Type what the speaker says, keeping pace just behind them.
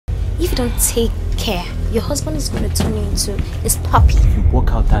If you don't take care, your husband is going to turn you into his puppy. If you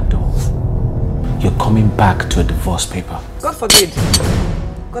walk out that door, you're coming back to a divorce paper. God forbid.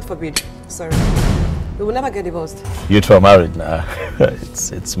 God forbid. Sorry. We will never get divorced. You two are married now.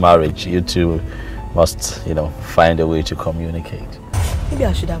 It's marriage. You two must, find a way to communicate. Maybe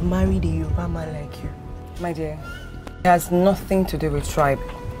I should have married a Yoruba man like you. My dear, it has nothing to do with tribe.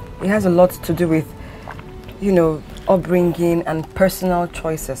 It has a lot to do with, upbringing and personal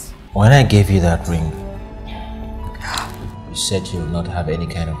choices. When I gave you that ring, you said you would not have any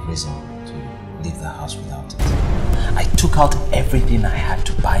kind of reason to leave the house without it. I took out everything I had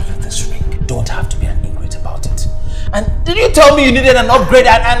to buy you this ring. You don't have to be an ingrate about it. And did you tell me you needed an upgrade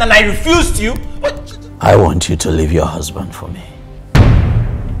and I refused you? What? I want you to leave your husband for me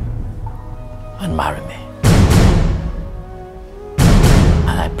and marry me.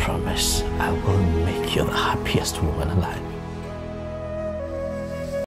 And I promise I will make you the happiest woman alive.